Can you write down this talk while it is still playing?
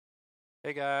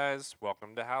Hey guys,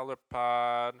 welcome to Howler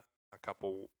Pod. A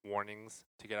couple warnings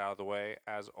to get out of the way.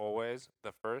 As always,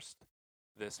 the first,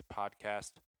 this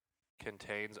podcast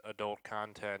contains adult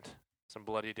content, some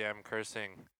bloody damn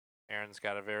cursing. Aaron's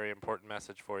got a very important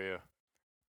message for you.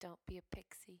 Don't be a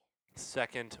pixie.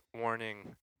 Second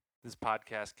warning, this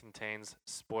podcast contains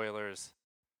spoilers.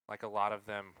 Like a lot of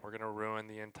them, we're going to ruin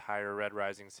the entire Red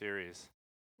Rising series.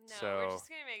 No, we're So, just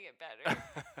gonna make it better.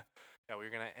 yeah,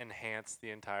 we're going to enhance the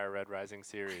entire Red Rising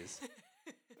series.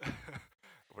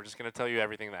 We're just going to tell you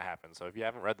everything that happened. So if you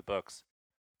haven't read the books,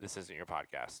 this isn't your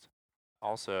podcast.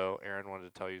 Also, Aaron wanted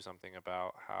to tell you something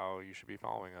about how you should be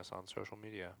following us on social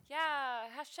media. Yeah,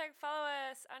 hashtag follow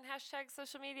us on hashtag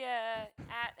social media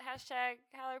at hashtag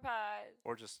HowlerPod.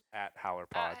 Or just at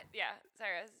HowlerPod. Yeah,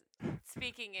 sorry, I was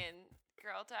speaking in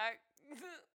girl talk.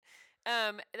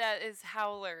 That is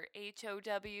Howler,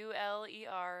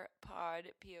 HOWLER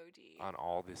pod, POD. On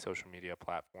all the social media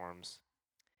platforms.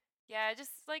 Yeah,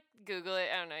 just like Google it.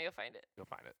 I don't know, you'll find it. You'll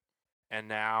find it. And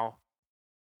now,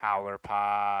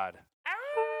 HowlerPod.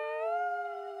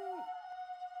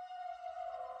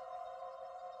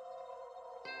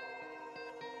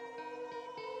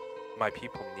 My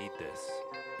people need this.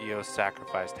 Io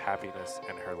sacrificed happiness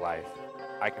in her life.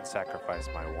 I can sacrifice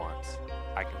my wants.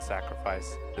 I can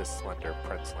sacrifice this slender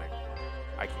princeling.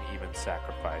 I can even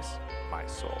sacrifice my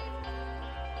soul.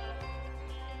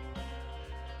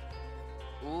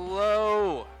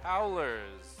 Hello,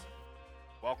 Howlers.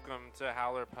 Welcome to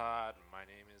Howler Pod. My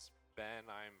name is Ben.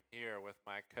 I'm here with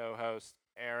my co-host,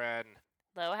 Aaron.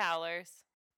 Low Howlers.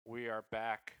 We are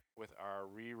back with our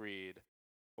reread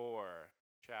for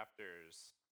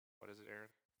chapters. What is it, Aaron?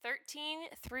 13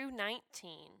 through 19.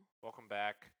 Welcome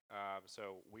back.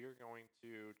 So we are going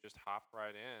to just hop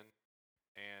right in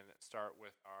and start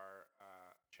with our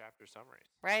chapter summaries.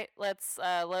 Right, let's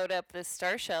load up this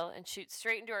star shell and shoot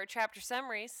straight into our chapter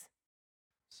summaries.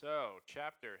 So,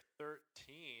 chapter 13,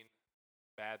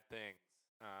 Bad Things.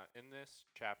 In this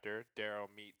chapter, Darrow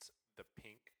meets the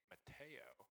pink Mateo.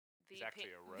 He's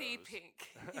actually a rose. The pink.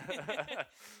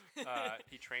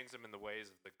 He trains him in the ways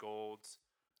of the golds,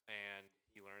 and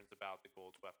he learns about the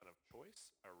gold's weapon of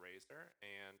choice, a razor,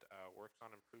 and works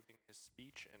on improving his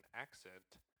speech and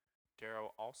accent.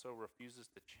 Darrow also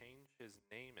refuses to change his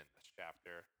name in this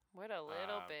chapter. What a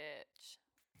little bitch.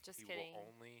 Just He kidding.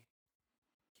 will only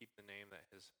keep the name that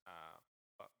his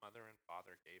mother and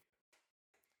father gave him.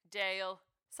 Dale.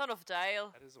 Son of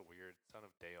Dale. That is a weird son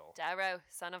of Dale. Darrow.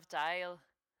 Son of Dale.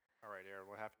 All right, Aaron,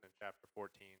 what happened in chapter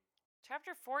 14?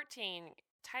 Chapter 14,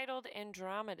 titled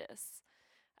Andromedas.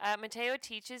 Mateo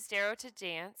teaches Darrow to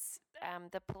dance.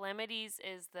 The Palamedes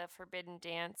is the forbidden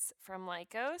dance from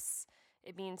Lycos.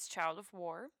 It means child of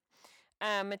war.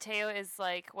 Mateo is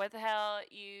like, what the hell?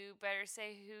 You better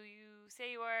say who you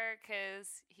say you are,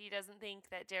 because he doesn't think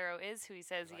that Darrow is who he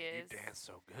says he is. You dance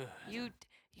so good.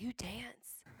 You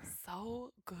dance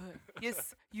so good.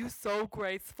 Yes, you so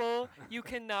graceful. You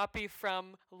cannot be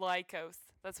from Lycos.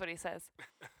 That's what he says.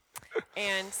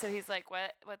 And so he's like,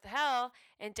 what the hell?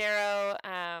 And Darrow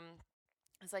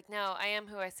is like, no, I am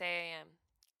who I say I am.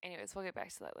 Anyways, we'll get back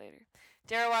to that later.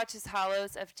 Darrow watches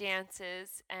hollows of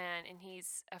dances, and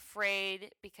he's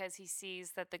afraid because he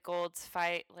sees that the golds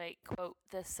fight like, quote,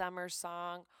 the summer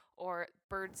song or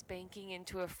birds banking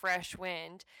into a fresh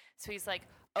wind. So he's like,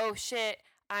 oh shit,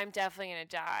 I'm definitely going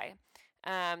to die.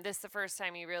 This is the first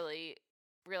time he really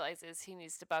realizes he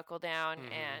needs to buckle down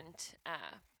and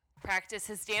practice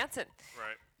his dancing.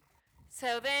 Right.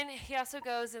 So then he also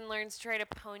goes and learns to ride a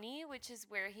pony, which is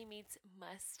where he meets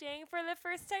Mustang for the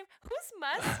first time. Who's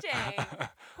Mustang?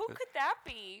 Who could that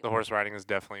be? The horse riding is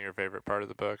definitely your favorite part of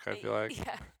the book, I feel like.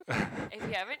 Yeah. If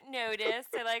you haven't noticed,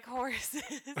 I like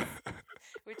horses,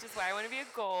 which is why I want to be a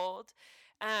gold.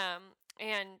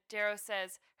 And Darrow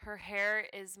says her hair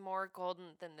is more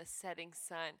golden than the setting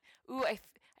sun. Ooh,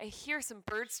 I hear some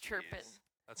birds chirping. Jeez.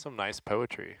 That's some nice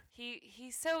poetry. He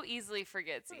so easily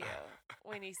forgets you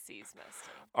when he sees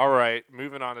Mustang. All right,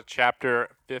 moving on to chapter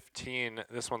 15.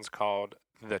 This one's called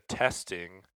The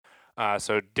Testing.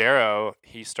 So Darrow,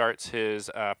 he starts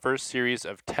his first series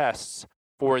of tests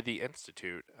for the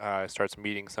Institute. Starts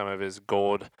meeting some of his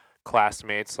gold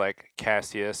classmates like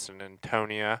Cassius and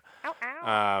Antonia. Ow,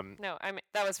 ow. No,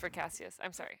 that was for Cassius.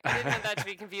 I'm sorry. I didn't want that to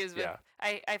be confused with. Yeah.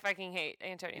 I fucking hate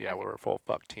Antonia. Yeah, Okay. we're a full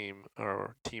fuck team,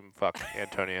 or team fuck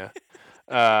Antonia.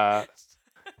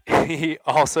 He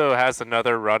also has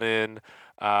another run-in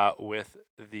with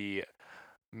the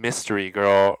mystery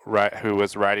girl who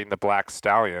was riding the black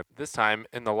stallion. This time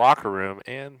in the locker room,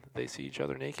 and they see each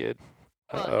other naked.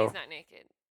 Well, Uh-oh. he's not naked.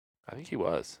 I think he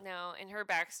was. No, and her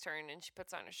back's turned and she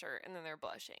puts on a shirt and then they're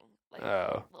blushing like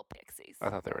Oh. little pixies. I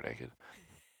thought they were naked.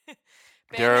 Ben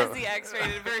Darrow- has the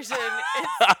X-rated version.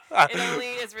 It only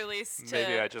is released to,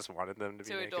 Maybe I just wanted them to be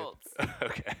to naked. adults.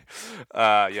 Okay.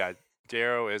 Yeah,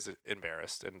 Darrow is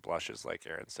embarrassed and blushes like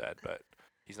Aaron said, but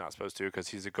he's not supposed to because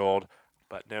he's a gold.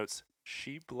 But notes,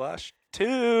 she blushed too.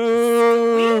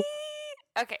 Whee!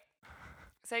 Okay.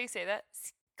 So you say that?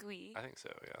 Squee. I think so,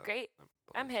 yeah. Great.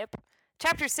 I I'm believe. hip.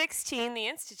 Chapter 16, The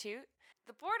Institute.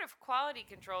 The Board of Quality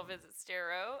Control visits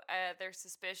Darrow. They're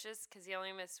suspicious because he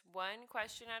only missed one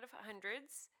question out of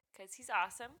hundreds because he's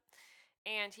awesome.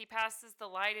 And he passes the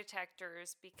lie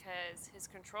detectors because his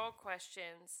control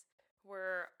questions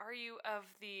were, are you of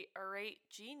the arrate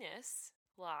genus?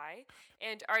 Lie.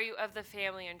 And are you of the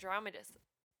family Andromedus?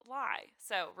 Lie.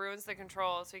 So ruins the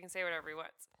control so he can say whatever he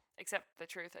wants. Except the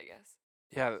truth, I guess.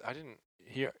 Yeah, I didn't.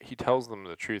 He tells them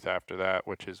the truth after that,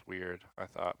 which is weird, I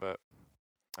thought, but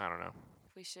I don't know.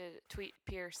 We should tweet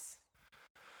Pierce.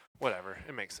 Whatever.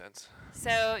 It makes sense.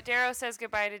 So Darrow says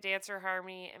goodbye to Dancer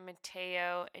Harmony and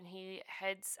Mateo, and he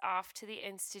heads off to the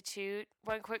Institute.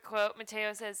 One quick quote,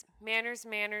 Mateo says, manners,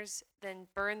 manners, then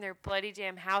burn their bloody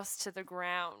damn house to the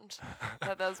ground. I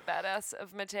thought that was badass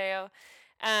of Mateo.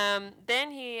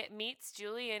 Then he meets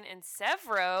Julian and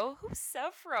Severo. Who's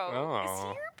Severo? Is he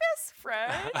Oh. your best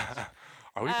friend?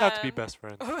 Are we about to be best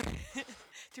friends?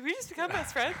 Did we just become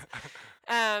best friends?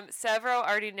 Severo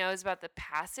already knows about the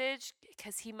passage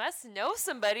because he must know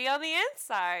somebody on the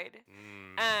inside.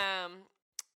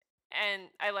 And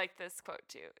I like this quote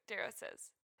too. Darrow says,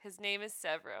 his name is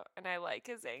Severo, and I like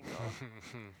his angle.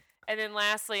 And then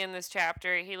lastly in this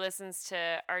chapter, he listens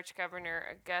to Archgovernor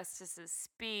Augustus's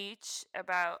speech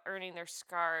about earning their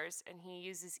scars, and he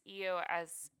uses Io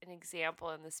as an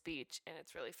example in the speech, and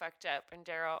it's really fucked up, and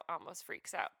Darrow almost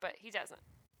freaks out, but he doesn't.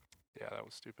 Yeah, that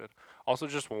was stupid. Also,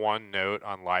 just one note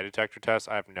on lie detector tests.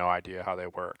 I have no idea how they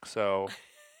work, so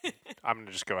I'm going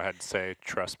to just go ahead and say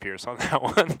trust Pierce on that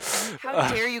one. How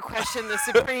dare you question the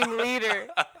supreme leader?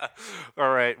 All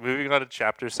right, moving on to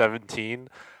chapter 17,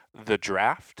 the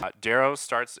draft. Darrow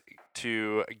starts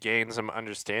to gain some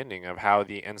understanding of how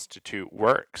the Institute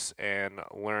works and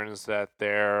learns that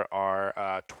there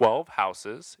are 12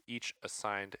 houses, each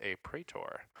assigned a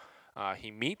praetor. He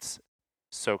meets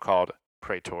so-called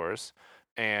praetors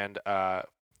and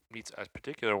meets a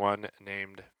particular one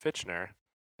named Fitchner.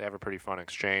 They have a pretty fun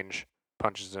exchange,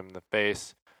 punches him in the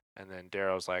face, and then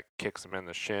Darrow's like kicks him in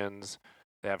the shins.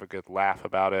 They have a good laugh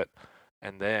about it,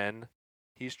 and then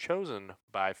he's chosen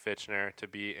by Fitchner to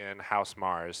be in House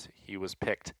Mars. He was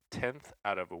picked 10th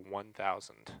out of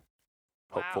 1,000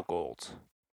 hopeful golds.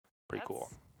 Pretty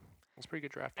cool. It's a pretty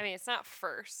good draft. I mean, it's not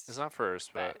first. It's not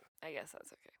first, but I guess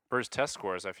that's okay. for his test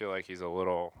scores, I feel like he's a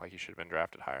little like he should have been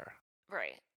drafted higher.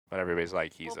 Right. But everybody's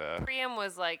like he's Priam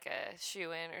was like a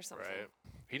shoe-in or something. right.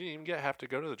 He didn't even have to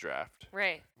go to the draft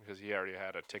Right. because he already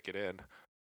had a ticket in.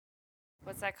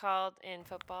 What's that called in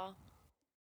football?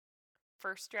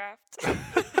 First draft?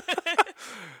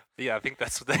 Yeah, I think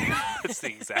that's what it's the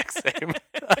exact same.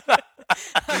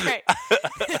 All right.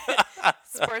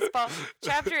 Sports ball.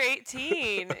 Chapter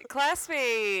 18.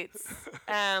 Classmates.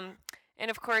 And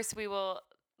of course, we will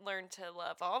learn to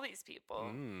love all these people,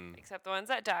 except the ones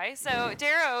that die. So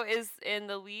Darrow is in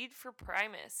the lead for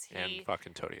Primus. And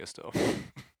fucking Tonia still.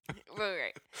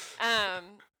 Right.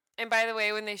 And by the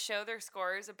way, when they show their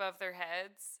scores above their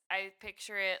heads, I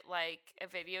picture it like a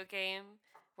video game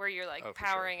where you're like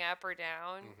powering up or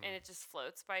down, and it just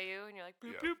floats by you, and you're like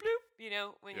bloop bloop bloop. You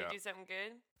know, when you do something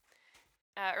good,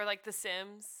 or like The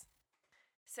Sims.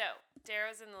 So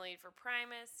Darrow's in the lead for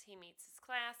Primus. He meets his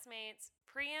classmates: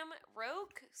 Priam,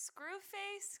 Roke,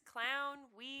 Screwface, Clown,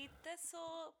 Weed,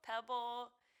 Thistle,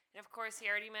 Pebble, and of course he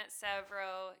already met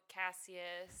Severo,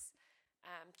 Cassius,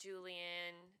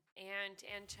 Julian, and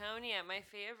Antonia, my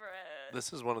favorite.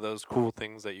 This is one of those cool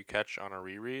things that you catch on a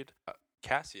reread.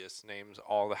 Cassius names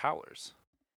all the Howlers.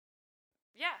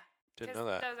 Yeah. Didn't know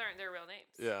that. Those aren't their real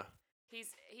names. Yeah.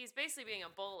 He's basically being a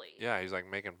bully. Yeah, he's like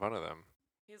making fun of them.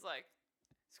 He's like,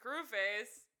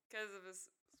 Screwface, because of his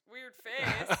weird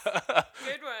face.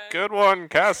 Good one. Good one,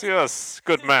 Cassius.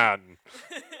 Good man.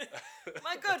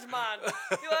 My good man.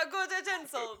 You are good at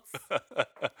insults.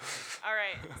 All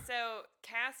right. So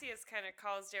Cassius kind of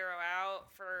calls Darrow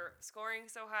out for scoring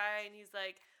so high, and he's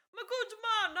like, my good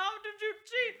man, how did you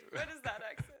cheat? What is that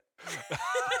accent?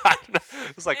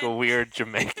 It's like a weird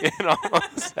Jamaican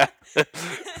almost.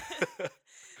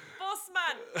 Boss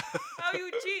man, how you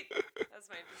cheat? That's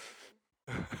my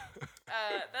Jamaican.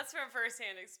 That's from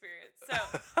firsthand experience. So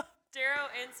Darrow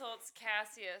insults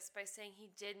Cassius by saying he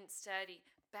didn't study.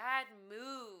 Bad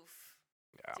move,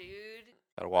 dude.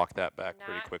 Got to walk that back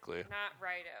pretty Not- quickly. Not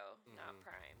Righto, not Mhm.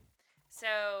 Prime.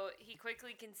 So he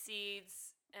quickly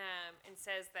concedes and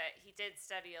says that he did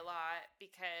study a lot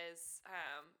because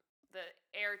the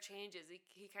air changes.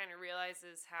 He kind of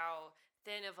realizes how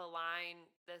thin of a line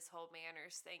this whole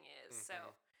manners thing is.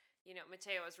 So, Mhm.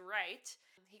 Mateo was right.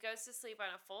 He goes to sleep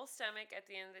on a full stomach at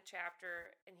the end of the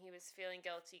chapter, and he was feeling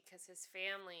guilty because his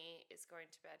family is going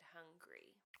to bed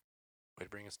hungry. Way to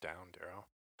bring us down, Darrow.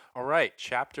 All right,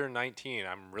 chapter 19.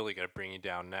 I'm really going to bring you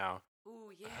down now.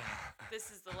 Ooh, yeah. This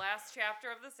is the last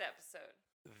chapter of this episode.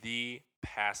 The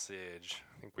Passage.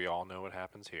 I think we all know what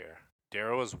happens here.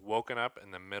 Darrow is woken up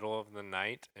in the middle of the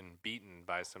night and beaten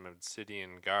by some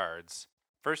obsidian guards.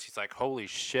 First, he's like, holy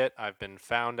shit, I've been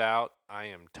found out. I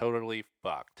am totally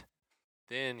fucked.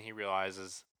 Then he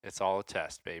realizes it's all a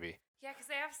test, baby. Yeah, because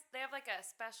they have like a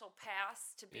special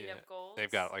pass to beat Yeah, up golds. They've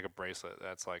got like a bracelet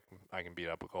that's like, I can beat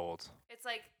up golds. It's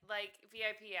like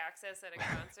VIP access at a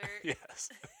concert. Yes.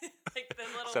 Like the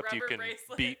little Except rubber you can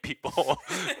bracelet. beat people.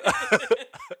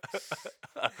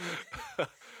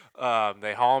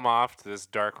 They haul him off to this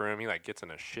dark room. He like gets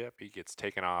in a ship. He gets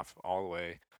taken off all the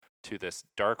way to this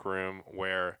dark room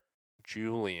where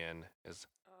Julian is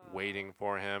waiting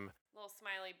for him. Little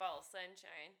smiley ball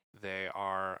sunshine. They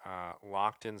are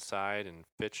locked inside, and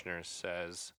Fitchner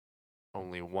says,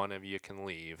 only one of you can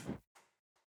leave.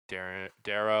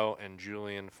 Darrow and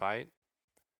Julian fight,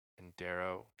 and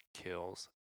Darrow kills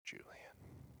Julian.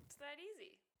 It's that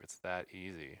easy. It's that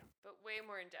easy. But way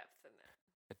more in depth than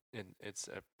that. It's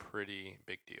a pretty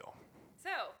big deal. So,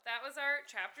 that was our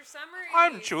chapter summary.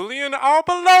 I'm Julian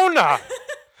Albalona.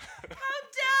 How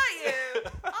dare you!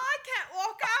 I can't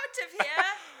walk out of here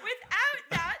without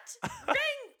that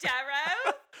ring,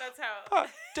 Darrow. That's how.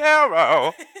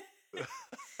 Darrow.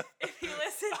 If you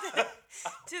listen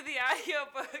to the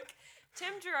audiobook,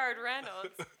 Tim Gerard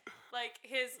Reynolds, like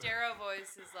his Darrow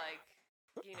voice is like,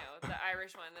 the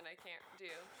Irish one that I can't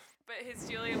do. But his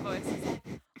Julian voice is like,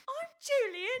 I'm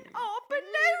Julian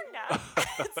Arbalona.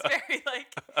 It's very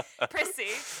like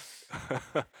prissy.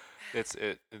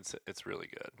 It's really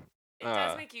good. It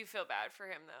does make you feel bad for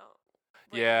him though.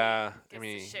 When Yeah, he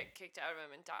gets the shit kicked out of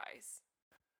him and dies.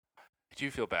 I do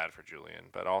feel bad for Julian,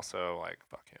 but also like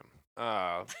fuck him.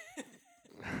 All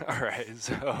right,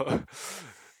 so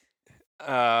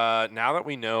now that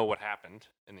we know what happened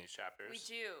in these chapters, We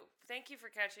do. Thank you for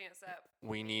catching us up.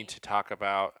 we need to talk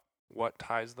about what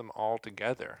ties them all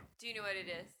together. Do you know what it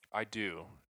is? I do.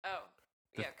 Oh,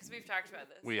 yeah, because we've talked about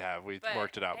this. We've But,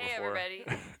 worked it out hey, before.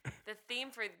 everybody. The theme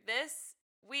for this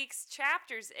week's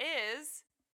chapters is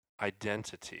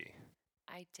Identity.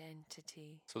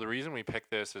 identity. So the reason we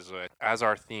picked this as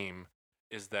our theme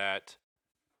is that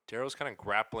Darrow's kind of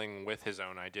grappling with his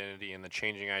own identity and the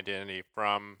changing identity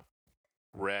from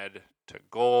red to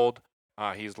gold.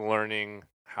 He's learning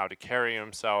how to carry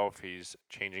himself. He's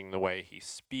changing the way he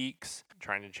speaks,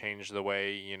 trying to change the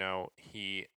way,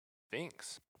 he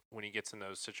thinks when he gets in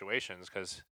those situations.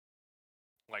 Because,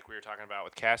 like we were talking about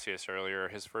with Cassius earlier,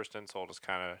 his first insult is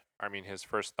his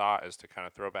first thought is to kind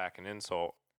of throw back an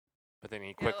insult. But then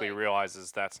he quickly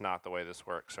realizes that's not the way this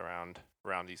works around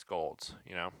these golds,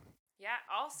 Yeah,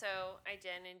 also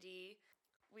identity.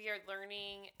 We are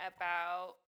learning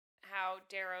about how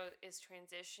Darrow is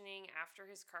transitioning after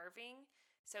his carving.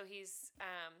 So he's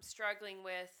struggling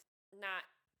with not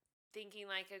thinking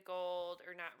like a gold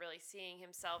or not really seeing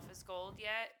himself as gold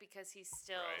yet because he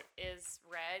still is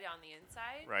red on the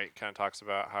inside. Right, kind of talks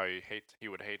about how he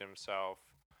would hate himself.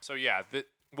 So yeah,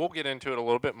 we'll get into it a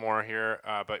little bit more here,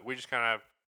 but we just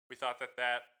we thought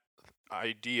that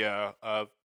idea of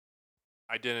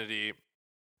identity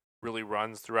really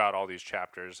runs throughout all these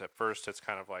chapters. At first, it's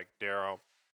kind of like Darrow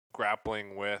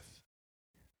grappling with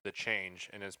the change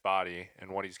in his body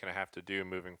and what he's going to have to do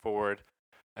moving forward.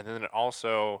 And then it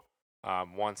also,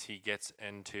 once he gets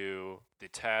into the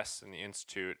tests and the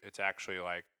institute, it's actually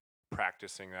like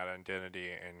practicing that identity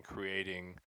and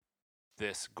creating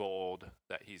this gold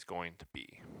that he's going to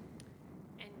be.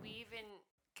 And we even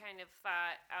kind of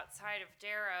thought outside of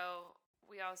Darrow,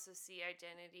 we also see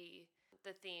identity,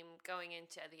 the theme going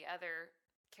into the other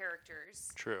characters.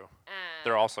 True.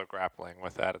 They're also grappling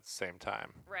with that at the same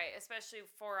time. Right, especially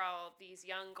for all these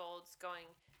young golds going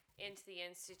into the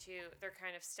institute. They're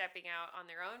kind of stepping out on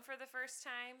their own for the first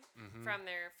time from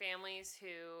their families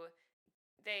who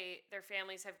their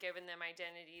families have given them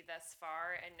identity thus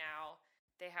far, and now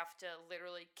they have to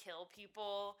literally kill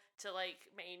people to like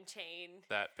maintain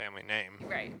that family name.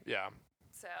 Right. Yeah.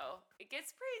 So it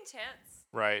gets pretty intense.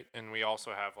 Right, and we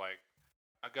also have like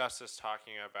Augustus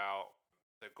talking about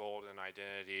the golden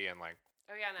identity and like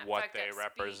and that what fucked they up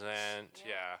represent. speech.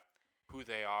 Yeah. who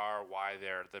they are, why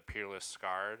they're the peerless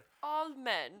scarred. All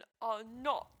men are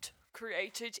not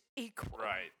created equal.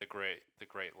 Right, the great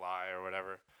lie or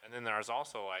whatever. And then there's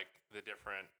also like the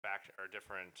different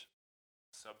different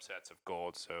subsets of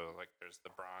gold. So like there's the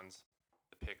bronze,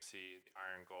 the pixie, the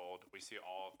iron gold. We see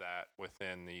all of that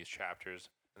within these chapters,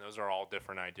 and those are all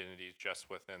different identities just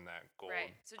within that gold.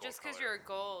 Right. So gold just because color. you're a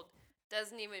gold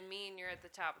doesn't even mean you're at the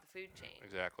top of the food chain.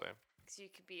 Exactly. Because you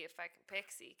could be a fucking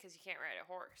pixie because you can't ride a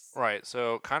horse. Right.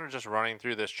 So kind of just running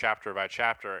through this chapter by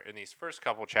chapter. In these first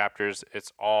couple chapters,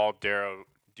 it's all Darrow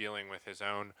dealing with his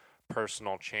own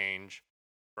personal change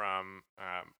from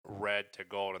red to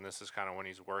gold, and this is kind of when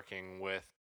he's working with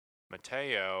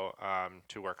Mateo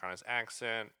to work on his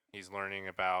accent. He's learning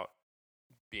about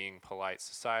being in polite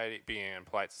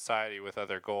society with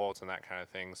other golds and that kind of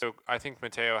thing. So I think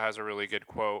Mateo has a really good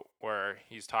quote where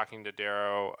he's talking to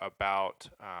Darrow about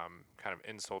kind of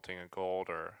insulting a gold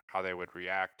or how they would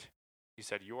react. He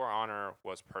said, "Your honor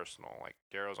was personal, like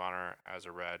Darrow's honor as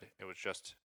a red. It was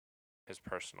just his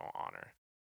personal honor."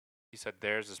 He said,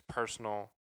 "Theirs is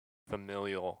personal,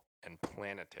 familial, and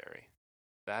planetary."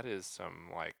 That is some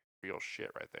like real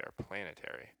shit right there.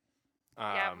 Planetary.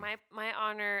 Yeah, my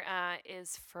honor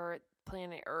is for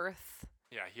planet Earth.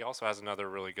 Yeah, he also has another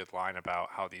really good line about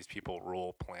how these people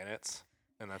rule planets.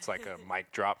 And that's like a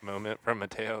mic drop moment from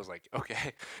Mateo. It's like,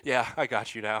 okay, yeah, I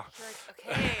got you now.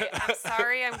 You're like, okay, I'm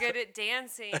sorry, I'm good at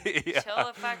dancing. Yeah. Chill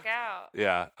the fuck out.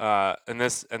 Yeah, and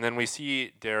then we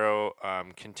see Darrow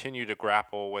continue to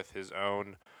grapple with his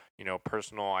own,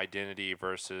 personal identity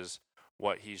versus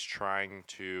what he's trying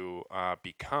to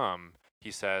become.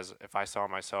 He says, "If I saw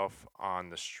myself on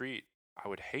the street, I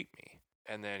would hate me."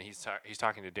 And then he's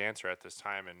talking to Dancer at this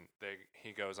time, and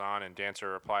he goes on, and Dancer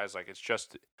replies like, "It's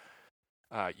just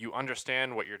you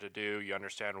understand what you're to do, you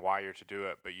understand why you're to do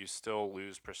it, but you still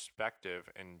lose perspective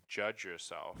and judge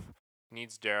yourself." He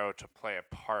needs Darrow to play a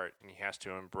part, and he has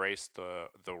to embrace the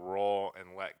role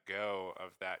and let go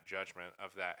of that judgment,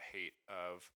 of that hate,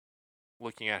 of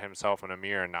looking at himself in a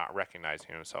mirror and not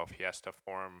recognizing himself. He has to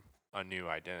form a new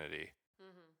identity.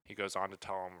 He goes on to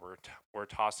tell him, we're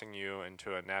tossing you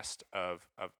into a nest of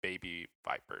baby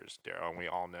vipers, Darrow, and we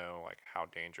all know like how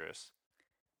dangerous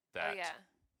that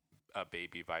a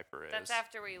baby viper is. That's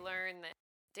after we learn that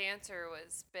Dancer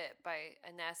was bit by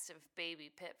a nest of baby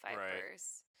pit vipers.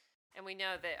 Right. And we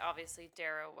know that obviously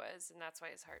Darrow was, and that's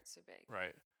why his heart's so big.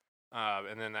 Right.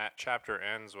 And then that chapter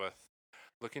ends with,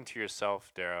 "Look into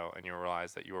yourself, Darrow, and you'll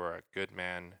realize that you are a good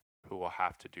man who will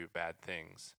have to do bad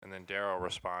things." And then Darrow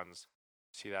responds,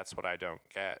 "See, that's what I don't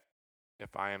get.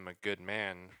 If I am a good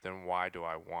man, then why do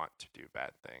I want to do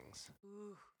bad things?"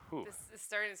 Ooh. Ooh. This is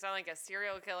starting to sound like a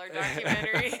serial killer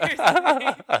documentary or something.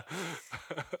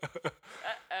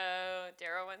 Uh-oh,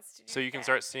 Darrow wants to do So you can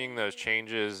start seeing those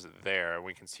changes there.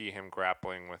 We can see him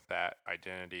grappling with that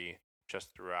identity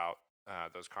just throughout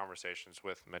those conversations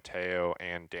with Mateo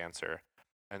and Dancer.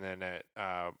 And then it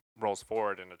rolls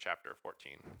forward into chapter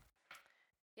 14.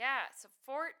 Yeah, so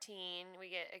 14, we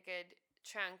get a good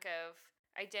chunk of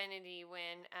identity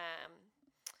when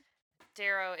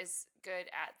Darrow is good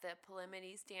at the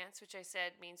Palamedes dance, which I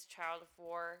said means child of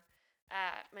war.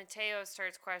 Mateo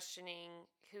starts questioning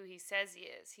who he says he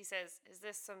is. He says, "Is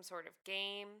this some sort of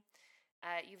game?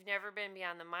 You've never been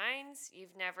beyond the mines.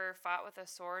 You've never fought with a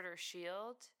sword or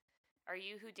shield. Are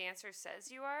you who Dancer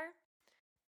says you are?"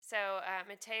 So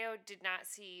Mateo did not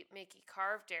see Mickey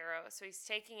carve Darrow, so he's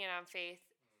taking it on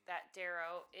faith that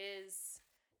Darrow is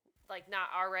like not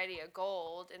already a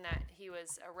gold and that he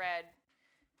was a red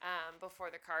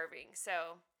before the carving.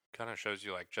 So kind of shows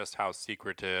you like just how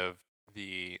secretive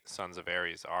the Sons of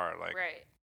Ares are. Like, right.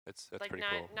 That's like pretty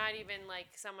not, cool. Not even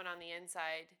like someone on the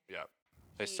inside. Yeah.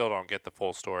 They still don't get the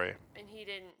full story. And he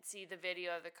didn't see the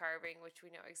video of the carving, which we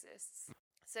know exists.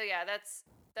 So yeah, that's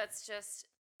just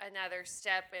another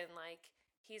step in like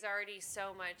he's already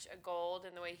so much a gold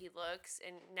in the way he looks,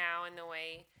 and now in the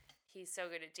way he's so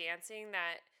good at dancing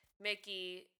that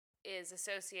Mickey is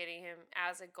associating him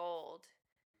as a gold.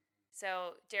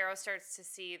 So Darrow starts to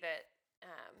see that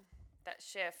that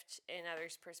shift in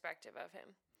others' perspective of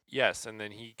him. Yes, and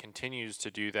then he continues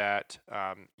to do that.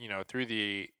 Through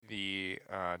the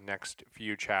next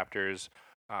few chapters,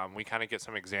 we kind of get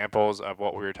some examples of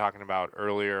what we were talking about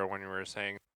earlier when we were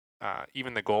saying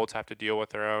even the golds have to deal with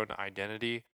their own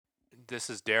identity. This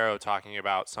is Darrow talking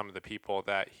about some of the people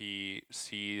that he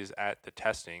sees at the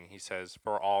testing. He says,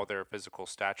 "For all their physical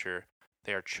stature,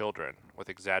 they are children with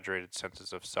exaggerated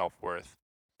senses of self-worth.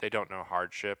 They don't know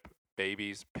hardship,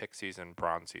 babies, pixies, and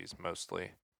bronzies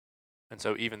mostly." And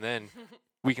so even then,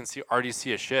 we can already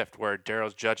see a shift where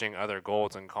Darrow's judging other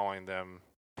golds and calling them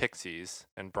pixies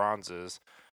and bronzes.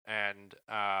 And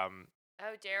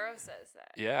Oh, Darrow says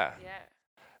that. yeah. Yeah.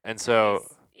 And so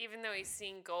Even though he's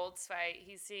seeing Golds fight,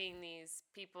 he's seeing these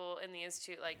people in the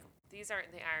institute like, these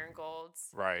aren't the Iron Golds.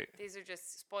 right. These are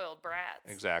just spoiled brats.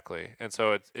 Exactly. And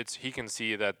so it's he can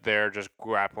see that they're just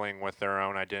grappling with their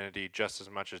own identity just as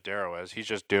much as Darrow is. He's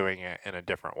just doing it in a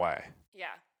different way. Yeah.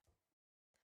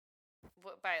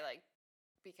 By like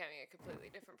becoming a completely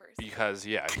different person. Because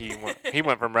he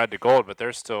went from red to gold, but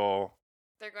they're still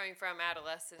They're going from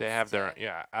adolescence. they have their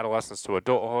adolescence to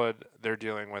adulthood. They're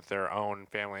dealing with their own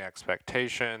family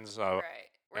expectations. Right.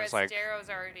 Whereas like- Darrow's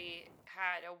already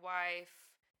had a wife.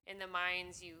 In the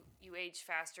mines, you age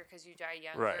faster because you die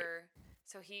younger. Right.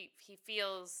 So he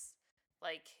feels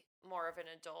like more of an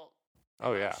adult.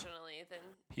 Oh yeah. Emotionally than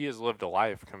He has lived a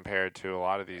life compared to a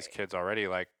lot of these Right. kids already.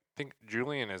 Like I think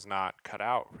Julian is not cut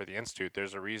out for the institute.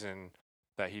 There's a reason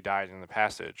that he died in the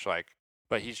passage.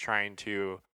 But he's trying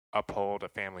to uphold a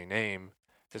family name.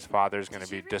 His father's going to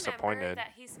be disappointed.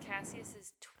 That he's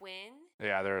Cassius's twin.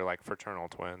 Yeah, they're like fraternal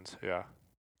twins. Yeah.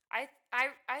 I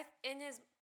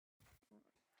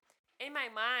in my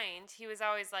mind, he was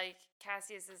always like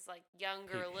Cassius's like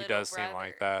younger little He does brother. seem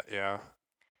like that. Yeah.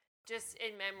 Just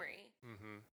in memory.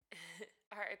 Mhm.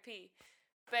 R.I.P.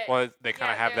 But Well, they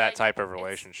kind of have they're that like, type of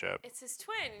relationship. It's his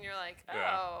twin, and you're like, oh,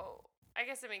 Yeah. I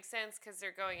guess it makes sense because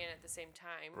they're going in at the same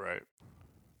time. Right.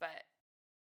 But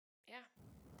yeah,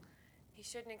 he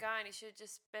shouldn't have gone. He should have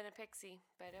just been a pixie.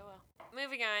 But oh well.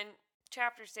 Moving on,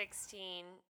 chapter 16.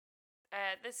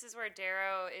 This is where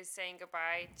Darrow is saying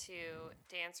goodbye to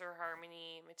Dancer,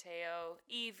 Harmony, Mateo,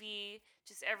 Evie,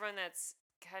 just everyone that's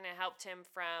kind of helped him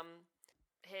from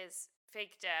his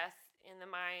fake death in the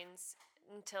mines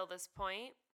until this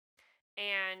point.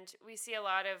 And we see a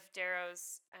lot of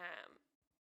Darrow's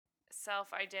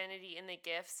self-identity in the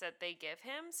gifts that they give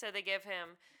him. So they give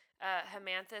him a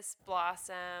Hamanthus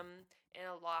blossom and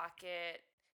a locket.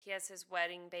 He has his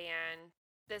wedding band.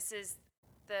 This is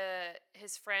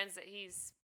his friends that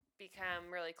he's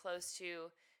become really close to,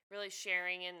 really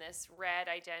sharing in this red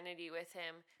identity with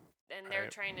him. And they're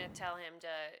trying to tell him to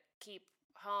keep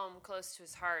home close to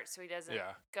his heart so he doesn't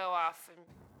go off and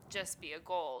just be a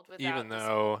gold without Even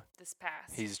though this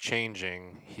past. he's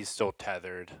changing, he's still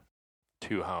tethered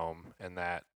to home, and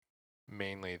that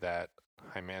mainly that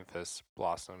Hymanthus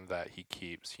blossom that he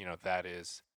keeps, that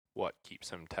is what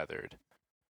keeps him tethered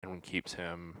and keeps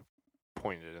him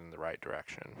pointed in the right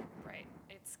direction. Right.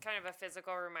 It's kind of a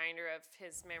physical reminder of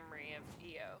his memory of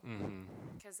Io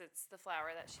because it's the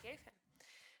flower that she gave him.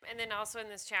 And then also in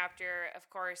this chapter, of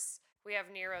course, we have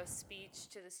Nero's speech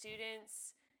to the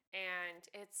students, and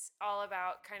it's all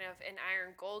about kind of an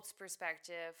Iron Gold's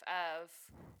perspective of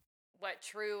what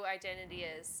true identity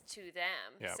is to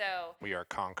them. Yep. So we are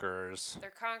conquerors.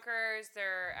 They're conquerors.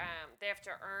 They have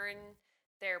to earn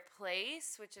their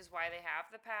place, which is why they have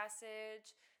the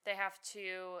passage. They have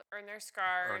to earn their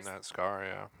scars. Earn that scar,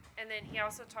 yeah. And then he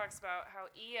also talks about how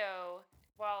Io,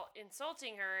 while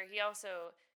insulting her, he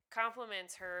also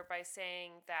compliments her by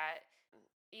saying that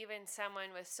even someone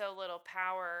with so little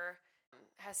power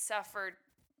has suffered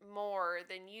more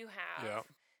than you have. Yep.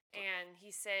 And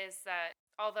he says that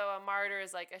although a martyr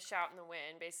is like a shout in the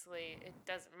wind, basically it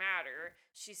doesn't matter,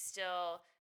 she still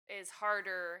is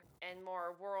harder and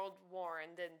more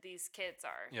world-worn than these kids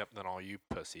are. Yep, than all you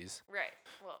pussies. Right.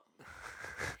 Well,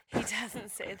 he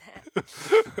doesn't say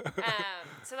that.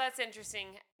 So that's interesting,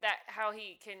 that how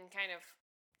he can kind of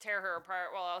tear her apart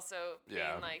while also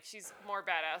being like, she's more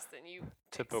badass than you.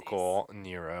 Typical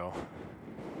Nero.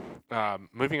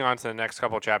 Moving on to the next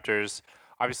couple chapters.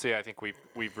 Obviously, I think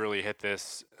we've really hit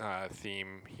this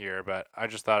theme here, but I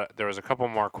just thought there was a couple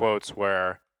more quotes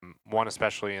where one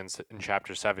especially in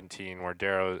chapter 17 where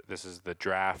Darrow, this is the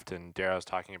draft, and Darrow's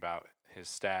talking about his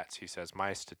stats. He says,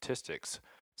 "My statistics.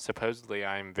 Supposedly,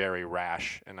 I'm very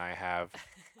rash, and I have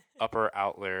upper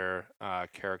outlier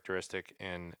characteristic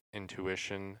in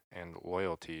intuition and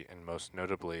loyalty, and most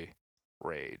notably,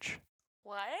 rage."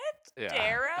 What? Yeah.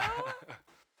 Darrow?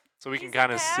 So we can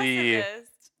kind of see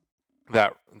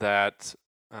that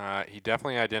he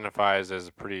definitely identifies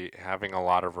as having a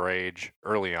lot of rage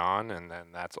early on, and then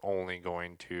that's only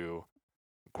going to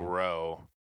grow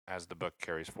as the book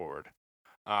carries forward.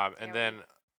 And then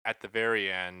at the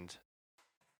very end,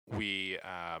 we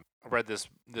read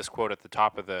this quote at the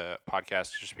top of the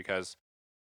podcast just because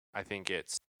I think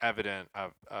it's evident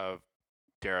of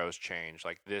Darrow's change.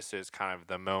 Like, this is kind of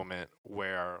the moment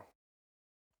where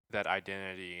that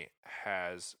identity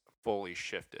has fully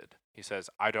shifted. He says,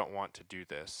 "I don't want to do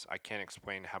this. I can't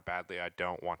explain how badly I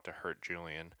don't want to hurt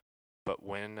Julian. But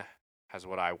when has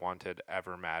what I wanted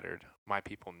ever mattered? My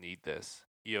people need this.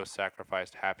 Io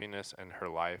sacrificed happiness and her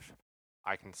life.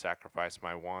 I can sacrifice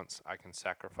my wants. I can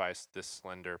sacrifice this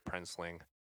slender princeling.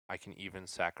 I can even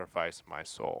sacrifice my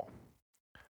soul.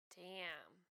 Damn.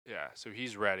 Yeah, so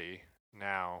he's ready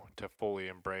now to fully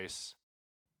embrace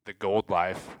the gold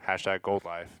life, hashtag gold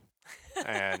life,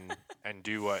 and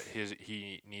do what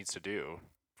he needs to do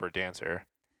for Dancer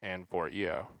and for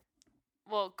EO.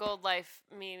 Well, gold life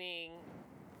meaning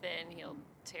then he'll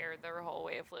tear their whole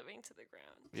way of living to the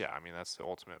ground. Yeah, I mean, that's the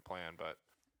ultimate plan, but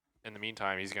in the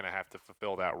meantime, he's going to have to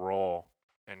fulfill that role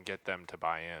and get them to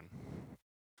buy in.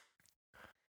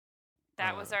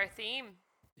 That was our theme.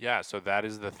 Yeah, so that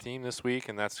is the theme this week,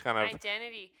 and that's kind of...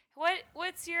 Identity.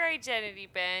 What's your identity,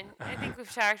 Ben? I think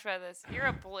we've talked about this. You're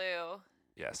a blue.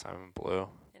 Yes, I'm blue.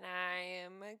 And I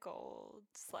am a gold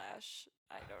 /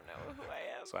 I don't know who I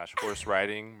am. / horse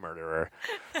riding murderer.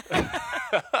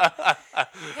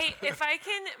 Hey, if I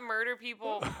can murder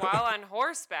people while on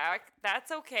horseback,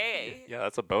 that's okay. Yeah,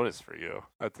 that's a bonus for you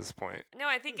at this point. No,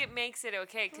 I think it makes it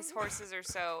okay because horses are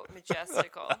so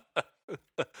majestical.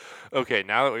 Okay,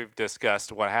 now that we've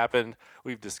discussed what happened,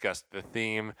 we've discussed the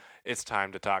theme, it's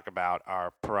time to talk about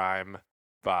our Prime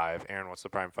 5. Aaron, what's the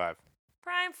Prime 5?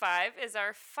 Prime 5 is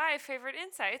our 5 favorite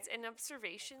insights and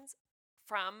observations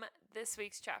from this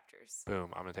week's chapters. Boom,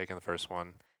 I'm taking the first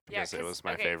one because it was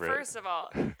my okay, favorite. First of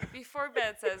all, before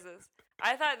Ben says this,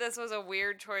 I thought this was a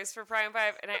weird choice for Prime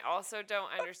 5, and I also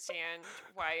don't understand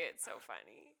why it's so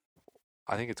funny.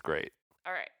 I think it's great.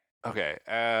 All right. Okay,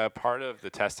 part of the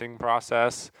testing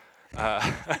process,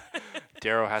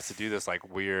 Darrow has to do this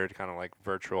like weird kind of like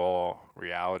virtual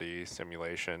reality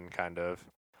simulation kind of.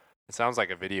 It sounds like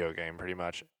a video game pretty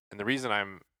much. And the reason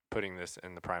I'm putting this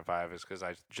in the Prime 5 is because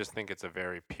I just think it's a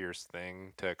very Pierce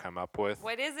thing to come up with.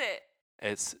 What is it?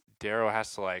 It's Darrow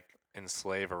has to like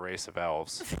enslave a race of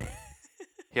elves.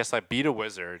 He has to like beat a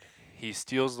wizard. He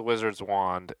steals the wizard's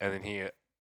wand and then he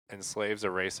enslaves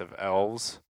a race of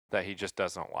elves that he just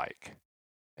doesn't like.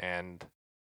 And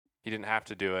he didn't have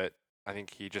to do it. I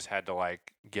think he just had to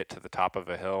like get to the top of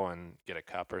a hill and get a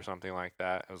cup or something like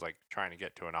that. It was like trying to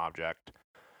get to an object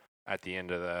at the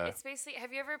end of the... It's basically,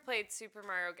 have you ever played Super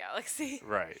Mario Galaxy?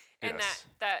 Right. And yes.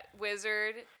 that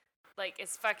wizard like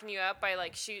is fucking you up by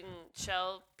like shooting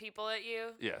shell people at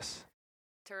you? Yes.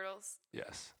 Turtles?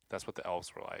 Yes. That's what the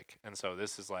elves were like. And so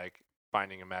this is like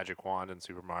finding a magic wand in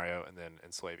Super Mario and then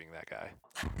enslaving that guy.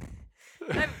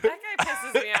 that guy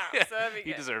pisses me off, so that'd be good.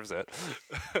 He deserves it.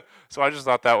 So I just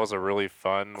thought that was a really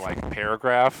fun like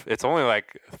paragraph. It's only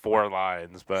like 4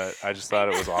 lines, but I just thought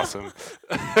it was awesome.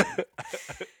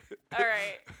 All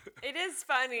right. It is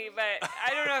funny, but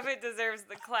I don't know if it deserves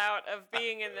the clout of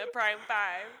being in the Prime 5.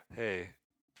 Hey.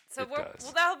 So does.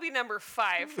 well, that'll be number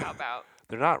 5. How about?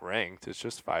 They're not ranked. It's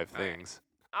just 5 things.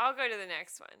 Right. I'll go to the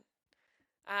next one.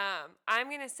 I'm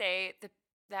going to say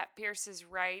that Pierce's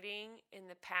writing in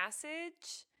the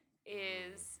passage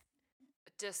is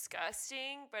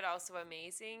disgusting, but also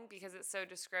amazing because it's so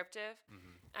descriptive.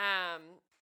 Mm-hmm.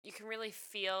 You can really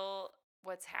feel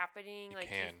what's happening.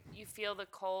 You feel the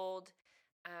cold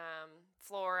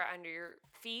floor under your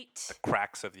feet. The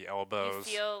cracks of the elbows.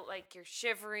 You feel like you're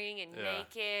shivering and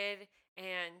naked.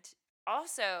 And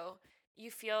also,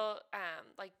 you feel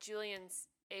like Julian's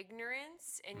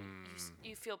ignorance, and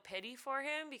you feel pity for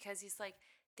him because he's like,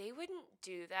 they wouldn't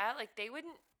do that. Like, they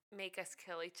wouldn't make us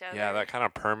kill each other. Yeah, that kind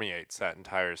of permeates that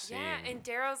entire scene. Yeah, and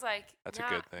Darrow's like, that's a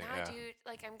good thing, yeah. dude,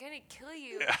 like, I'm going to kill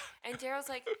you. Yeah. And Darrow's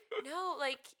like, no,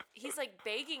 like, he's like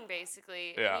begging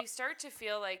basically. Yeah. And you start to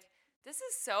feel like, this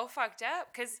is so fucked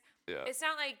up because it's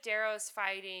not like Darrow's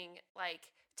fighting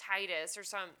like Titus or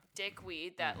some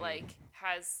dickweed that like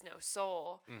has no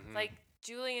soul. Mm-hmm. Like,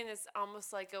 Julian is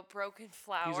almost like a broken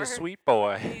flower. He's a sweet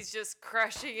boy. He's just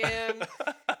crushing him.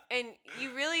 And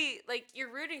you really, like,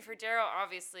 you're rooting for Darrow,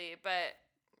 obviously, but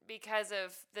because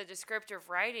of the descriptive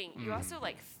writing, you also,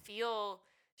 like, feel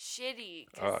shitty.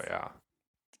 Oh, yeah.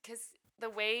 Because the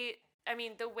way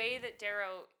that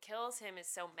Darrow kills him is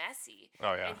so messy.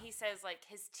 Oh, yeah. And he says, like,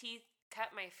 his teeth cut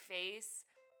my face,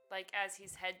 like, as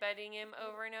he's headbutting him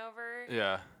over and over.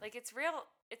 Yeah. Like, it's real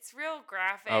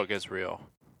graphic. Oh, it gets real.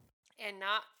 And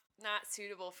not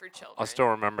suitable for children. I'll still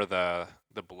remember the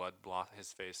blood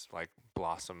his face like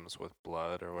blossoms with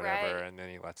blood or whatever, right. And then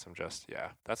he lets him just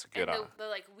that's a good and the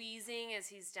like wheezing as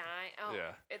he's dying. Oh,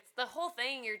 yeah. It's the whole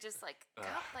thing. You're just like, God,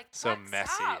 like so fuck,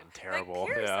 messy stop. and terrible.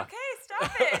 Like, Pierce, yeah. okay,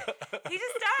 stop it. He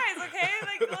just dies. Okay,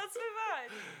 like let's move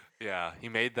on. Yeah, he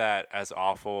made that as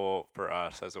awful for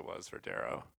us as it was for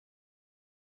Darrow.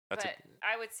 But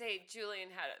I would say Julian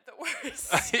had it the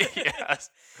worst.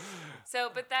 Yes. So,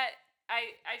 but that.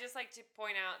 I just like to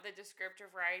point out the descriptive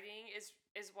writing is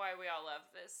why we all love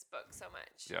this book so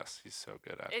much. Yes, he's so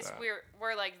good at It's that.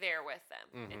 we're like there with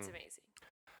them. It's Mhm. amazing.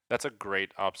 That's a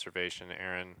great observation,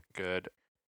 Aaron. Good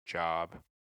job.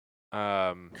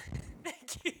 Um,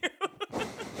 Thank you.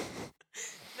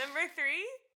 Number 3,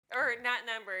 or not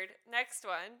numbered. Next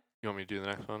one. you want me to do the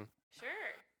next one?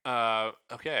 Sure.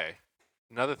 Okay.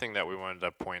 Another thing that we wanted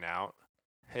to point out.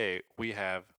 Hey, we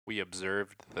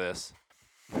observed this.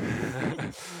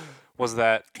 Was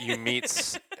that you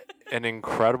meet an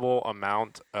incredible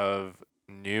amount of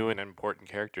new and important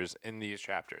characters in these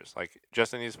chapters. Like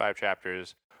just in these 5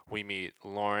 chapters, we meet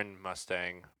Lauren,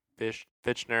 Mustang,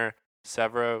 Fitchner,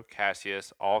 Severo,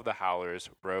 Cassius, all of the Howlers,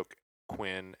 Roke,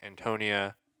 Quinn,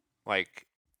 Antonia. Like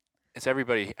it's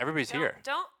everybody. Everybody's here.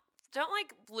 Don't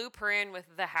like loop her in with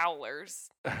the Howlers.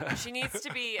 She needs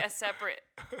to be a separate.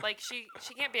 Like she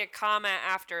can't be a comma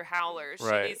after Howlers.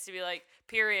 Right. She needs to be like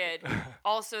period.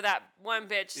 Also that one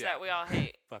bitch Yeah. that we all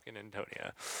hate. Fucking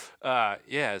Antonia.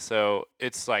 Yeah. So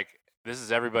it's like this is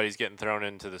everybody's getting thrown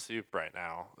into the soup right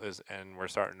now, and we're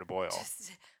starting to boil.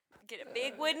 Just get a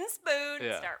big wooden spoon and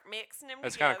Yeah. start mixing them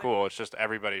It's together. kind of cool. It's just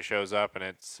everybody shows up,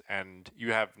 and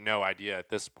you have no idea at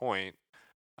this point,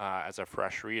 as a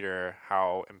fresh reader,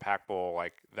 how impactful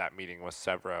like that meeting with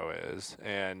Severo is.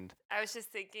 And I was just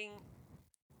thinking,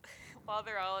 while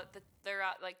they're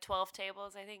at like 12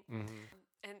 tables, I think,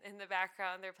 and in the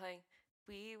background they're playing,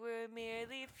 "We were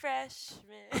merely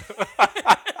freshmen,"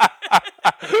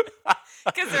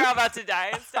 because they're all about to die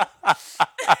and stuff.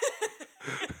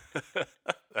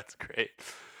 That's great.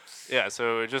 Yeah.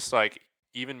 So just like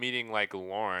even meeting like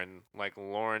Lauren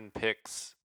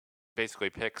basically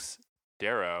picks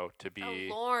Darrow to be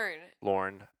Oh, Lorne.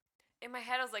 Lauren. In my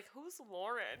head, I was like, "Who's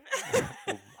Lauren?"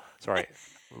 Sorry,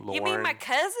 Lauren. You mean my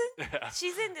cousin? Yeah.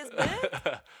 She's in this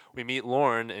book? We meet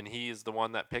Lauren, and he's the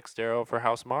one that picks Darrow for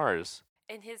House Mars.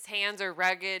 And his hands are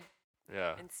rugged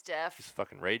Yeah. and stuff. He's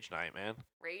fucking Rage Knight, man.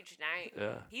 Rage Knight.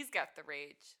 Yeah. He's got the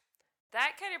rage.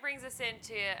 That kind of brings us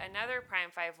into another Prime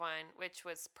 5 one, which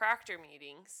was Proctor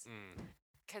meetings.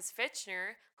 Because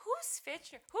Fitchner, who's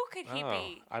Fitchner? Who could he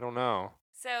be? I don't know.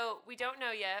 So we don't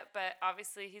know yet, but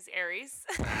obviously he's Aries.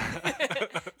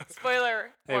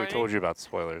 Spoiler Hey, warning. we told you about the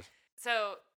spoilers.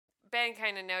 So Ben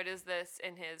kind of noticed this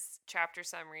in his chapter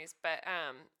summaries, but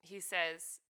he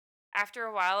says, after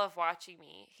a while of watching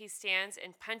me, he stands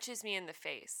and punches me in the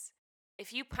face.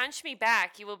 If you punch me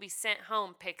back, you will be sent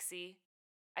home, Pixie.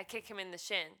 I kick him in the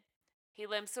shin. He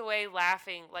limps away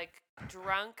laughing like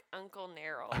drunk Uncle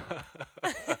Nerl.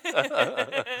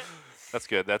 That's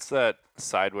good. That's that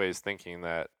sideways thinking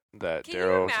that Can you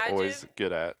Darrow's always imagine?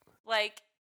 good at. Like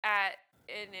at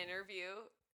an interview,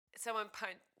 someone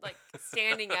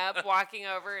standing up, walking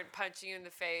over and punching you in the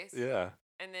face, Yeah.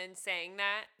 and then saying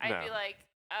that, I'd No. be like,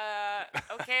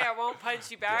 okay, I won't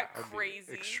punch you back, I'd be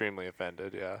crazy. extremely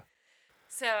offended, yeah.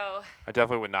 So, I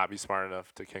definitely would not be smart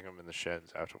enough to kick him in the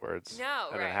shins afterwards. no,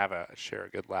 And right. then share a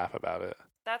good laugh about it.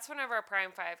 That's one of our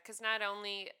Prime 5, because not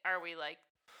only are we like,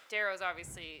 Darrow's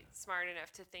obviously smart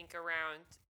enough to think around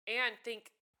and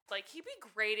think, like, he'd be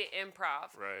great at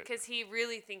improv. Right. Because he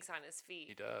really thinks on his feet.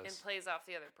 He does. And plays off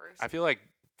the other person. I feel like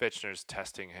Fitchner's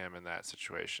testing him in that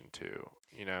situation too.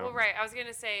 You know. Well, right. I was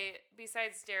gonna say,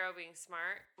 besides Darrow being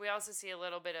smart, we also see a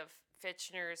little bit of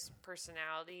Fitchner's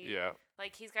personality. Yeah.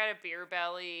 Like he's got a beer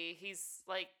belly. He's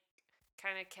like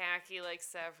kind of khaki, like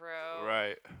Severo.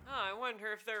 Right. Oh, I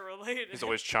wonder if they're related. He's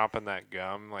always chomping that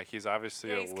gum. Like he's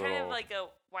obviously yeah, a he's little kind of like a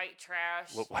white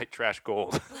trash. white trash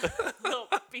gold. little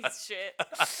piece of shit.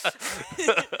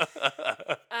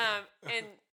 And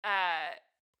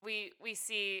we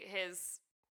see his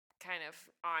kind of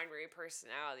ornery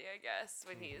personality, I guess,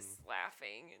 when he's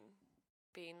laughing and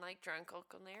being like drunk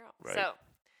Uncle Nerl. Right. So,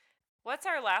 what's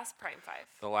our last Prime 5?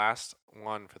 The last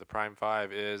one for the Prime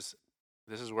 5 is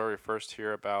this is where we first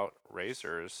hear about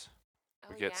razors.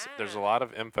 There's a lot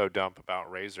of info dump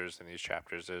about razors in these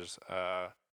chapters. There's a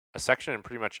section in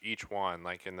pretty much each one.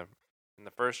 Like in the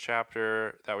first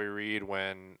chapter that we read,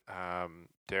 when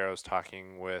Darrow's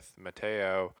talking with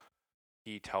Mateo,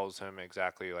 he tells him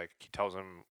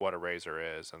what a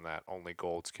razor is and that only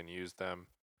golds can use them,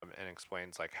 and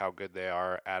explains like how good they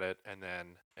are at it. And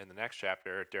then in the next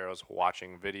chapter, Darrow's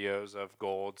watching videos of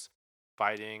golds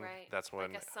fighting. Right. That's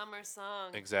when like a summer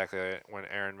song. exactly when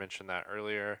Aaron mentioned that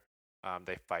earlier.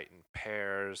 They fight in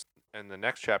pairs. And the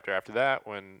next chapter after that,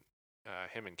 when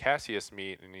him and Cassius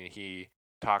meet, and he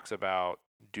talks about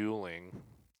dueling,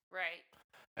 Right.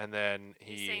 and then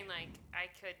He's saying like I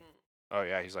couldn't oh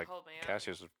yeah, he's like, hold my own.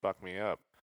 Cassius would fuck me up.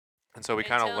 And so we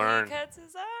kind of Until learn, he cuts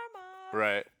his arm off.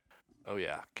 right? Oh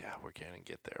yeah, God, we're gonna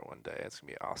get there one day. It's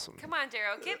gonna be awesome. Come on,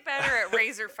 Daryl, get better at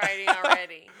razor fighting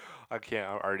already. I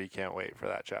already can't wait for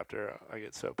that chapter. I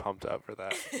get so pumped up for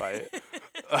that fight.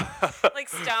 Like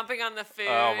stomping on the food.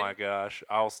 Oh my gosh,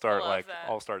 I'll start love that.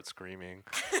 I'll start screaming,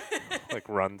 like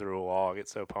run through a wall. I get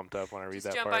so pumped up when I read Just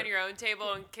that jump part. on your own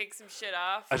table and kick some shit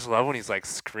off. I just love when he's like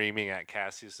screaming at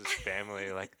Cassius's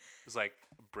family, like it's like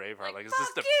Braveheart, like is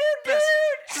this the you, best?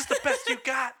 dude! Is this the best you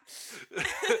got?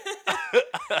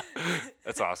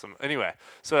 That's awesome. Anyway,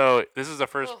 so this is the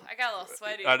first. Oh, I got a little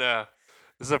sweaty. I know.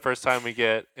 This is the first time we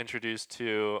get introduced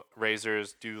to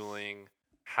Razors dueling,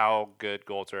 how good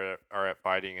Golds are at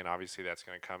fighting, and obviously that's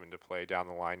going to come into play down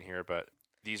the line here. But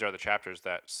these are the chapters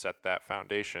that set that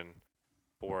foundation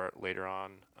for later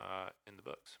on in the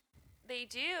books. They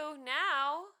do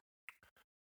now.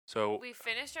 So We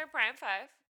finished our Prime 5.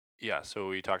 yeah, so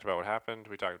we talked about what happened.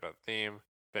 We talked about the theme.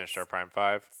 Finished our Prime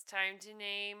 5. It's time to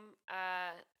name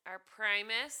our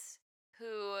Primus,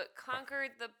 who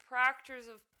conquered the Proctors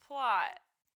of Plot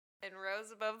and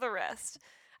rose above the rest.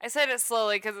 I said it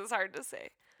slowly because it's hard to say.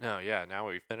 No, yeah, now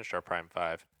we finished our Prime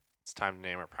 5. It's time to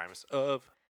name our Primus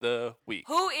of the Week.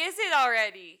 Who is it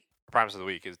already? Primus of the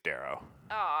Week is Darrow.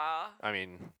 Aw, I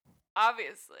mean,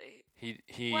 obviously.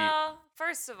 he Well,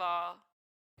 first of all,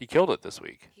 he killed it this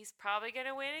week. he's probably going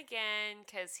to win again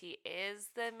because he is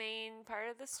the main part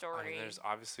of the I story. mean, there's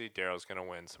obviously Darrow's going to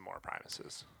win some more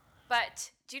Primuses.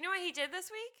 But do you know what he did this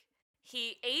week?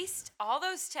 He aced all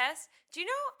those tests. Do you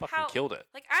know Fucking how... killed it.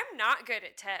 Like, I'm not good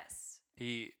at tests.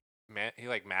 He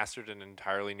like mastered an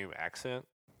entirely new accent.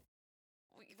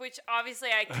 Which obviously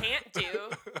I can't do.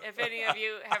 If any of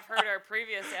you have heard our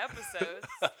previous episodes.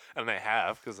 And they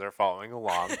have, because they're following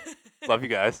along. Love you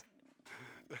guys.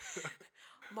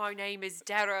 My name is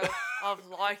Darrow of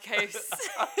Lycos.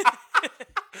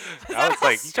 Now it's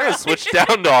like, you trying to switch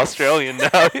down to Australian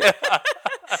now. Yeah.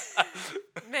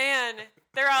 Man,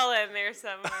 they're all in there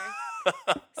somewhere.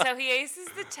 So he aces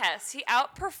the test. He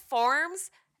outperforms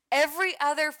every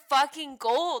other fucking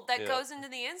gold that Yeah. goes into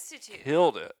the Institute.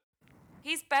 Killed it.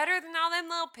 He's better than all them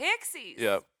little pixies.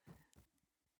 Yep.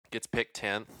 Gets picked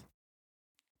 10th.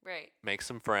 Right. Makes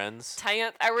some friends.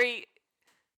 10th.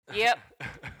 Yep.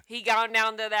 He gone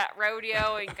down to that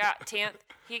rodeo and got 10th.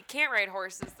 He can't ride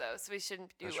horses, though, so we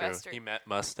shouldn't do That's true. Western. He met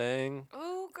Mustang.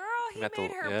 Ooh, girl, he Met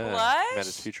made her yeah, blush. Met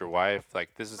his future wife.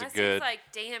 Like, this is Mustang's a good. like,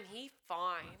 damn, he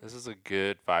fine. This is a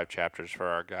good 5 chapters for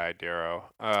our guy Darrow.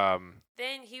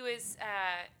 Then he was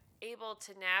able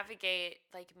to navigate,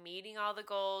 like, meeting all the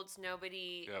golds.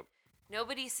 Nobody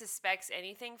suspects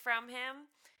anything from him.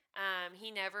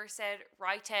 He never said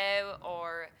righto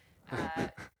or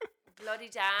bloody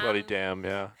damn. Bloody damn,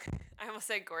 yeah. I almost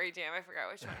said gory damn. I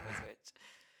forgot which one was which.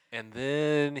 And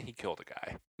then he killed a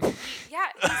guy Yeah,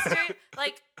 he's doing,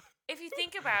 like, if you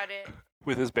think about it,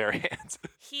 with his bare hands.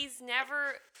 he's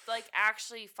never, like,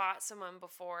 actually fought someone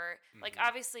before. Like, Mhm.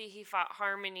 obviously, he fought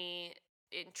Harmony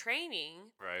in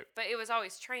training, Right. but it was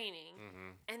always training. Mm-hmm.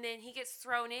 And then he gets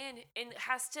thrown in and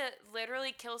has to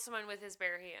literally kill someone with his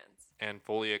bare hands. And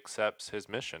fully accepts his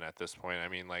mission at this point. I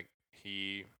mean, like,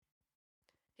 he.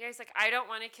 Yeah, he's like, I don't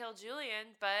want to kill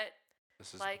Julian, but,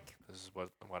 This is like,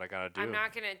 what I gotta do. I'm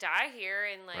not going to die here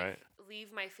and, like, Right.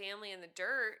 leave my family in the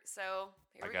dirt. So,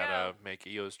 here I we gotta go. make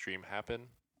Eo's dream happen.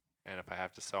 And if I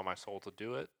have to sell my soul to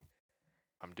do it,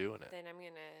 I'm doing it. Then I'm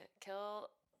going to kill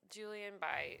Julian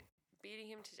by beating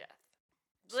him to death.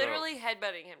 So- Literally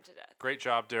headbutting him to death. Great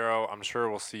job, Darrow. I'm sure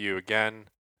we'll see you again.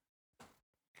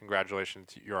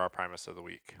 Congratulations, you're our Primus of the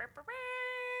Week.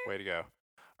 Way to go.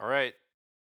 All right.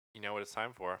 You know what it's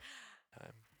time for.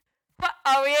 What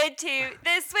are we into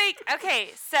this week? Okay,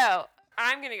 so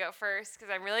I'm going to go first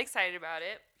because I'm really excited about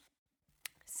it.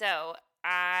 So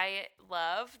I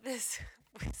love this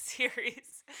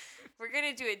series. We're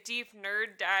going to do a deep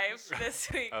nerd dive this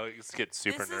week. Oh, let's get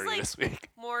super This is nerdy like- this week.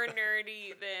 More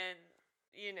nerdy than,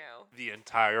 you know. The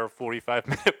entire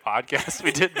 45-minute podcast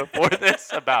we did before this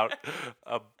about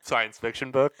a science fiction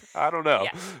book. I don't know.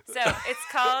 Yeah. So it's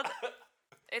called...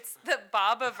 It's the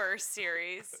Bobaverse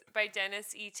series by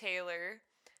Dennis E. Taylor.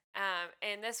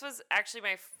 And this was actually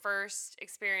my first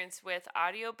experience with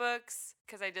audiobooks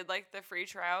because I did like the free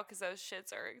trial because those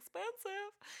shits are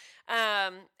expensive.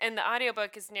 And the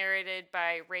audiobook is narrated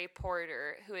by Ray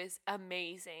Porter, who is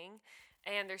amazing.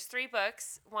 And there's 3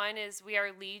 books. One is We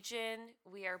Are Legion,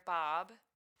 We Are Bob.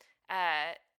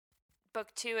 Book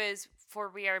 2 is For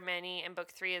We Are Many, and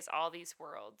book 3 is All These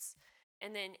Worlds.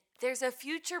 And then there's a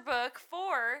future book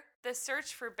for The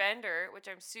Search for Bender, which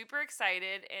I'm super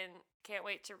excited and can't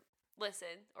wait to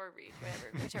listen or read,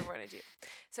 whichever one I do.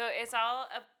 So it's all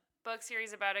book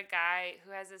series about a guy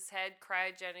who has his head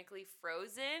cryogenically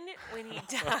frozen when he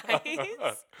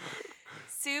dies.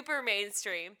 Super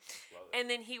mainstream. And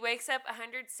then he wakes up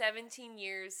 117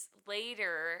 years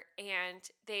later, and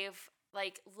they've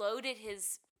like loaded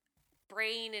his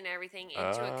brain and everything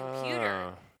into a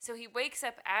computer. So he wakes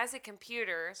up as a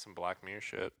computer. Some Black Mirror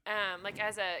shit. Like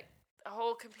as a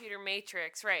whole computer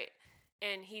matrix, right?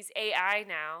 And he's AI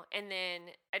now. And then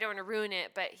I don't want to ruin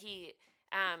it, but he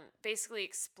basically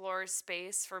explores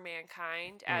space for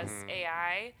mankind as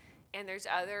AI. And there's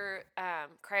other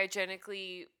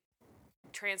cryogenically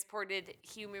transported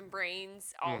human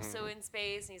brains also in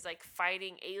space, and he's like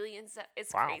fighting aliens.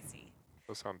 It's crazy.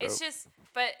 That sounds dope. It's just,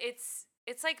 but it's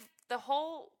like the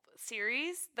whole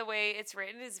series, the way it's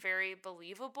written is very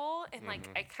believable, and like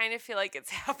I kind of feel like it's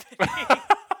happening.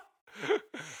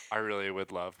 I really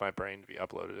would love my brain to be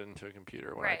uploaded into a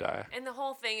computer when I die. And the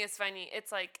whole thing is funny.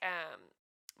 It's like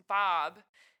Bob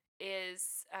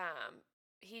is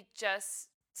he just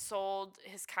sold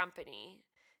his company.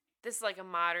 This is like a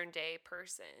modern day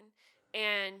person,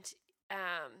 and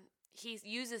he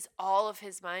uses all of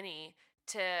his money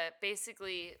to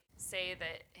basically say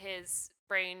that his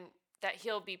brain, that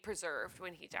he'll be preserved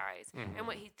when he dies. And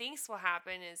what he thinks will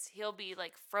happen is he'll be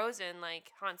like frozen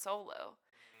like Han Solo.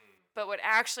 But what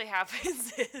actually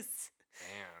happens is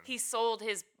he sold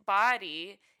his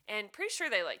body, and pretty sure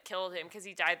they like killed him because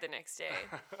he died the next day.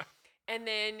 And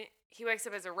then he wakes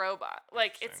up as a robot.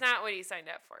 Like, it's not what he signed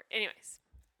up for. Anyways.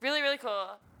 Really, really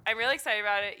cool. I'm really excited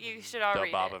about it. You should all read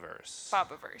it. Bobaverse.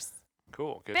 Bobaverse.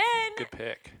 Cool. Good, Ben, good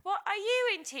pick. What are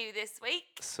you into this week?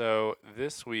 So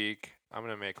this week, I'm going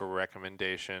to make a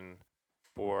recommendation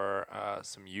for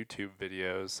some YouTube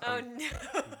videos. Oh, I'm no.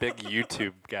 a big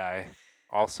YouTube guy.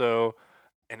 Also,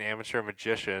 an amateur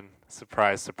magician.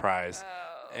 Surprise, surprise.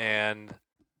 Oh. And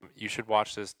you should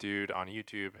watch this dude on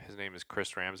YouTube. His name is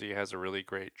Chris Ramsey. He has a really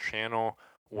great channel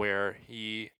where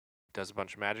he does a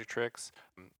bunch of magic tricks.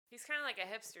 He's kind of like a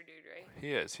hipster dude, right?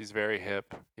 He is. He's very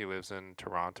hip. He lives in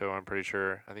Toronto, I'm pretty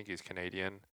sure. I think he's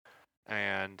Canadian.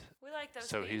 And we like those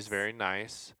so things. he's very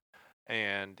nice.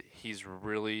 And he's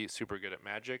really super good at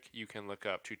magic. You can look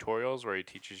up tutorials where he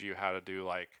teaches you how to do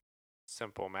like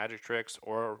simple magic tricks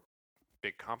or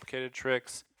big complicated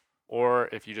tricks. Or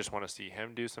if you just want to see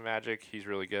him do some magic, he's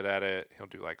really good at it. He'll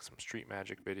do like some street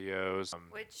magic videos.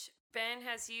 Which Ben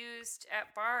has used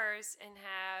at bars and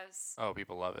has... Oh,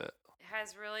 people love it.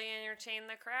 Has really entertained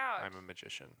the crowd. I'm a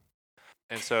magician.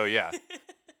 And so, yeah.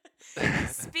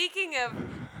 Speaking of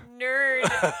nerd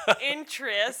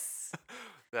interests,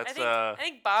 I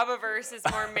think Bobaverse is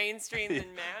more mainstream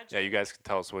than magic. Yeah, you guys can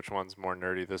tell us which one's more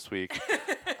nerdy this week.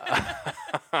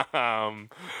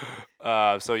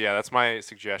 So yeah, that's my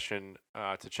suggestion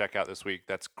to check out this week.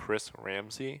 That's Chris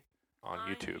Ramsey on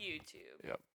YouTube.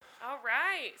 Yep. All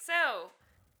right. So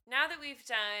now that we've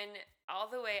done all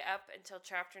the way up until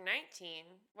chapter 19,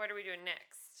 what are we doing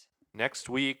next? Next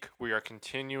week, we are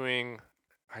continuing.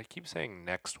 I keep saying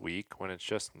next week when it's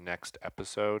just next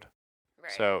episode.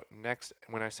 Right. So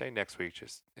when I say next week,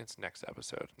 it's next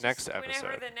episode.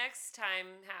 Whenever the next time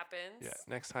happens. Yeah.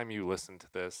 Next time you listen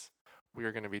to this, we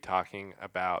are going to be talking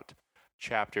about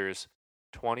chapters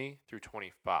 20 through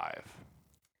 25.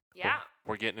 Yeah.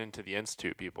 We're getting into the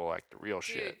Institute, people, like the real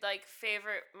shit. Like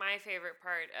my favorite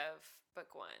part of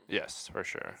book 1. Yes, for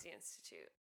sure. Is the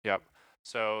Institute. Yep.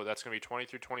 So that's going to be 20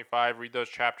 through 25. Read those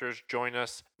chapters. Join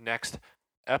us next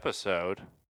episode.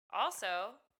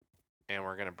 Also. And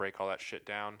we're going to break all that shit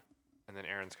down. And then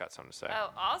Aaron's got something to say. Oh,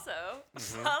 also,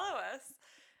 follow us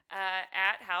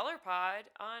at HowlerPod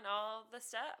on all the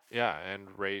stuff. Yeah, and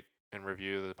rate and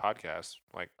review the podcast.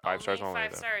 Like 5 stars only.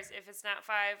 5 stars. If it's not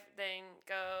 5, then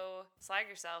go slag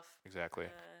yourself. Exactly.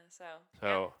 So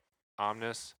yeah.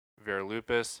 Omnis, Vera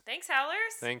Lupus. Thanks,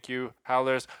 Howlers. Thank you,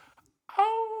 Howlers.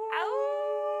 Oh!